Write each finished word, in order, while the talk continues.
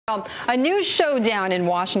A new showdown in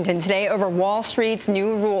Washington today over Wall Street's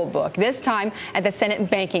new rule book, this time at the Senate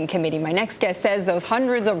Banking Committee. My next guest says those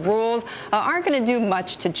hundreds of rules aren't going to do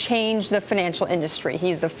much to change the financial industry.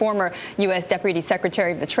 He's the former U.S. Deputy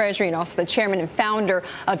Secretary of the Treasury and also the chairman and founder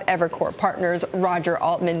of Evercore Partners, Roger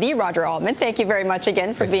Altman. The Roger Altman, thank you very much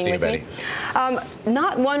again for being with me.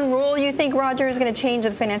 Not one rule you think, Roger, is going to change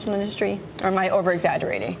the financial industry? Or am I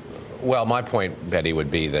over-exaggerating? Well, my point, Betty,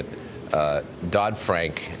 would be that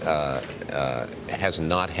Dodd-Frank has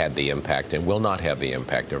not had the impact and will not have the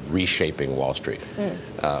impact of reshaping Wall Street,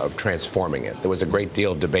 of transforming it. There was a great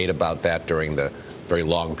deal of debate about that during the very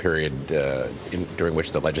long period during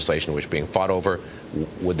which the legislation was being fought over.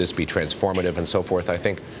 Would this be transformative and so forth? I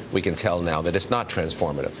think we can tell now that it's not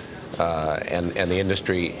transformative. And the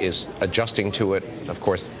industry is adjusting to it. Of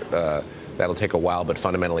course, that'll take a while, but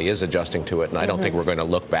fundamentally is adjusting to it. And I don't think we're going to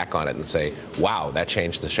look back on it and say, wow, that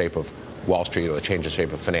changed the shape of Wall Street or changed the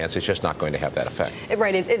shape of finance. It's just not going to have that effect.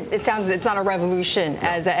 Right. It sounds it's not a revolution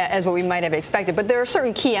as what we might have expected. But there are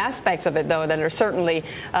certain key aspects of it, though, that are certainly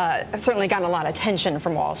gotten a lot of attention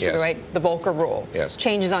from Wall Street, right? The Volcker Rule,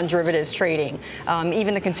 changes on derivatives trading,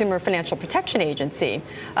 even the Consumer Financial Protection Agency.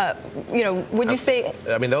 Would you say?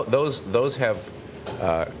 I mean, those have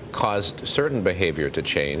caused certain behavior to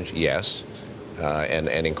change, yes,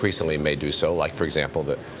 and increasingly may do so. Like, for example,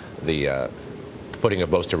 the putting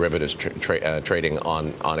of most derivatives trading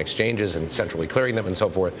on exchanges and centrally clearing them and so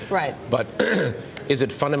forth. Right. But is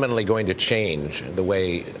it fundamentally going to change the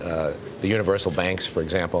way the universal banks, for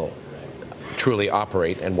example, truly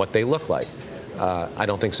operate and what they look like? I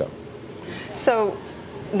don't think so. So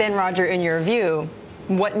then, Roger, in your view,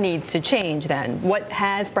 what needs to change then? What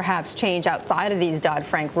has perhaps changed outside of these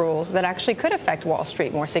Dodd-Frank rules that actually could affect Wall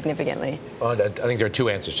Street more significantly? Well, I think there are two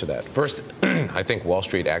answers to that. First, I think Wall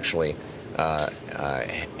Street actually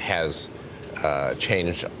has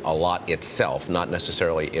changed a lot itself, not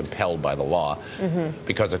necessarily impelled by the law,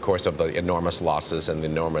 because, of course, of the enormous losses and the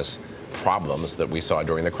enormous problems that we saw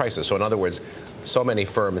during the crisis. So, in other words, so many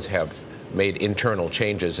firms have made internal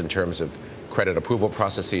changes in terms of credit approval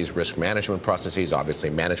processes, risk management processes, obviously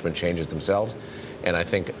management changes themselves, and I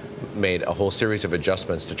think made a whole series of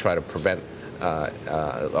adjustments to try to prevent,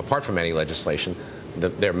 apart from any legislation,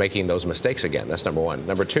 that they're making those mistakes again. That's number one.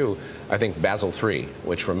 Number two, I think Basel III,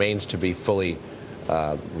 which remains to be fully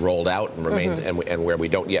rolled out and remains, and where we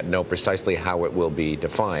don't yet know precisely how it will be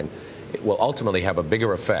defined, it will ultimately have a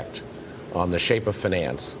bigger effect on the shape of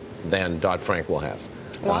finance than Dodd-Frank will have.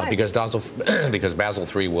 Why? Because Basel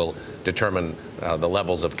III will determine the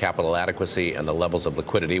levels of capital adequacy and the levels of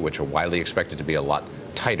liquidity, which are widely expected to be a lot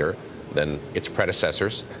tighter than its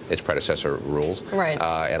predecessor rules. Right.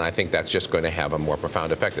 And I think that's just going to have a more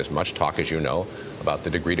profound effect. There's much talk, as you know, about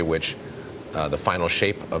the degree to which the final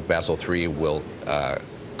shape of Basel III will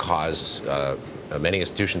cause many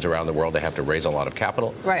institutions around the world to have to raise a lot of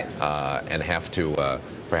capital, and have to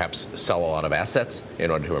perhaps sell a lot of assets in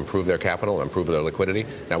order to improve their capital, improve their liquidity.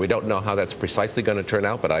 Now, we don't know how that's precisely going to turn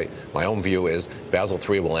out, but my own view is Basel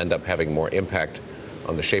III will end up having more impact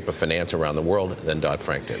on the shape of finance around the world than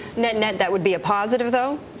Dodd-Frank did. Net, that would be a positive,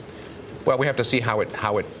 though? Well, we have to see how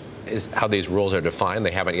these rules are defined.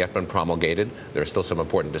 They haven't yet been promulgated. There are still some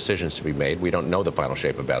important decisions to be made. We don't know the final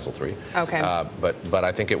shape of Basel III. Okay. But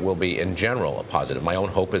I think it will be, in general, a positive. My own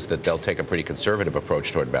hope is that they'll take a pretty conservative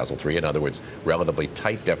approach toward Basel III. In other words, relatively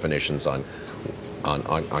tight definitions on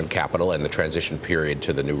capital and the transition period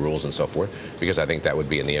to the new rules and so forth, because I think that would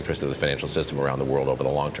be in the interest of the financial system around the world over the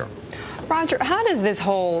long term. Roger, how does this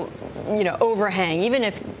whole, overhang, even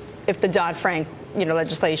if the Dodd-Frank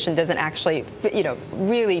legislation doesn't actually,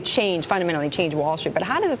 really fundamentally change Wall Street, but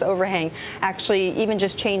how does this overhang actually even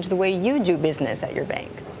just change the way you do business at your bank?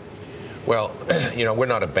 Well, we're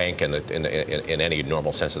not a bank in any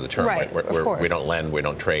normal sense of the term. Right, of course. We don't lend, we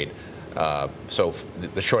don't trade. So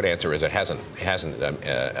the short answer is it hasn't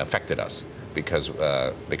affected us because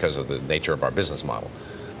of the nature of our business model.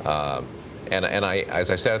 And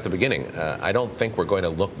as I said at the beginning, I don't think we're going to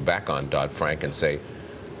look back on Dodd-Frank and say,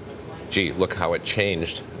 gee, look how it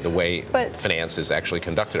changed the way finance is actually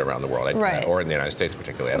conducted around the world, or in the United States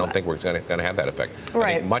particularly. I don't think we're going to have that effect.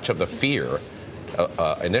 I think much of the fear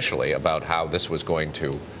initially about how this was going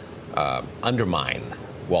to undermine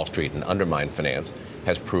Wall Street and undermine finance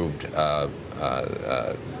has proved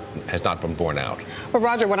has not been borne out. Well,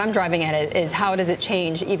 Roger, what I'm driving at is how does it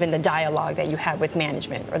change even the dialogue that you have with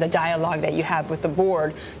management or the dialogue that you have with the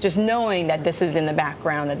board, just knowing that this is in the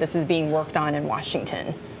background, that this is being worked on in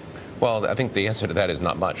Washington? Well, I think the answer to that is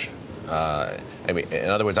not much. I mean, in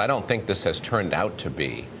other words, I don't think this has turned out to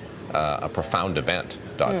be a profound event,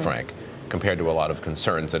 Dodd-Frank. compared to a lot of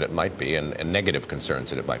concerns that it might be, and negative concerns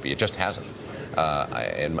that it might be. It just hasn't.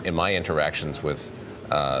 In my interactions with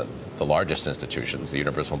the largest institutions, the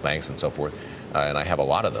universal banks and so forth, and I have a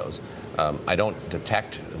lot of those, I don't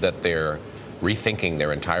detect that they're rethinking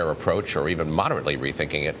their entire approach or even moderately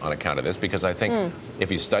rethinking it on account of this, because I think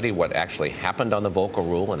if you study what actually happened on the Volcker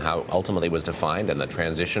Rule and how ultimately was defined and the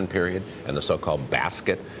transition period and the so-called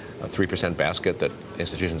basket, a 3% basket that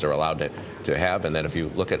institutions are allowed to have, and then if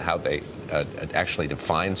you look at how they actually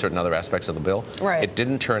define certain other aspects of the bill, it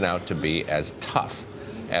didn't turn out to be as tough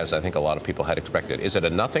as I think a lot of people had expected. Is it a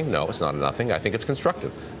nothing? No, it's not a nothing. I think it's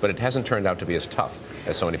constructive, but it hasn't turned out to be as tough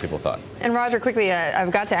as so many people thought. And Roger, quickly,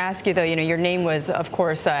 I've got to ask you, though, your name was, of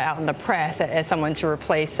course, out in the press as someone to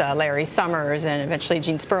replace Larry Summers, and eventually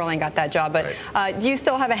Gene Sperling got that job. But do you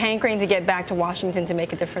still have a hankering to get back to Washington to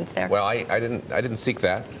make a difference there? Well, I didn't seek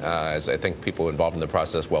that, as I think people involved in the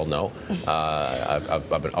process well know.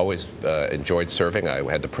 I've always enjoyed serving. I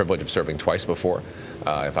had the privilege of serving twice before.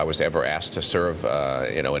 If I was ever asked to serve,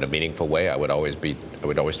 in a meaningful way, I would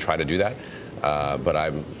always try to do that. But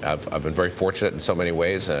I've been very fortunate in so many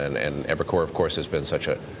ways, and Evercore, of course, has been such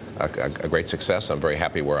a great success. I'm very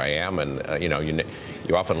happy where I am, and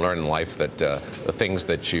you often learn in life that the things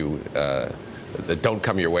that that don't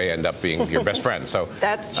come your way end up being your best friend. So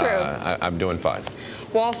that's true. I'm doing fine.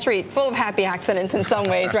 Wall Street, full of happy accidents in some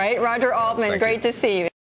ways, right? Roger Altman, great to see you.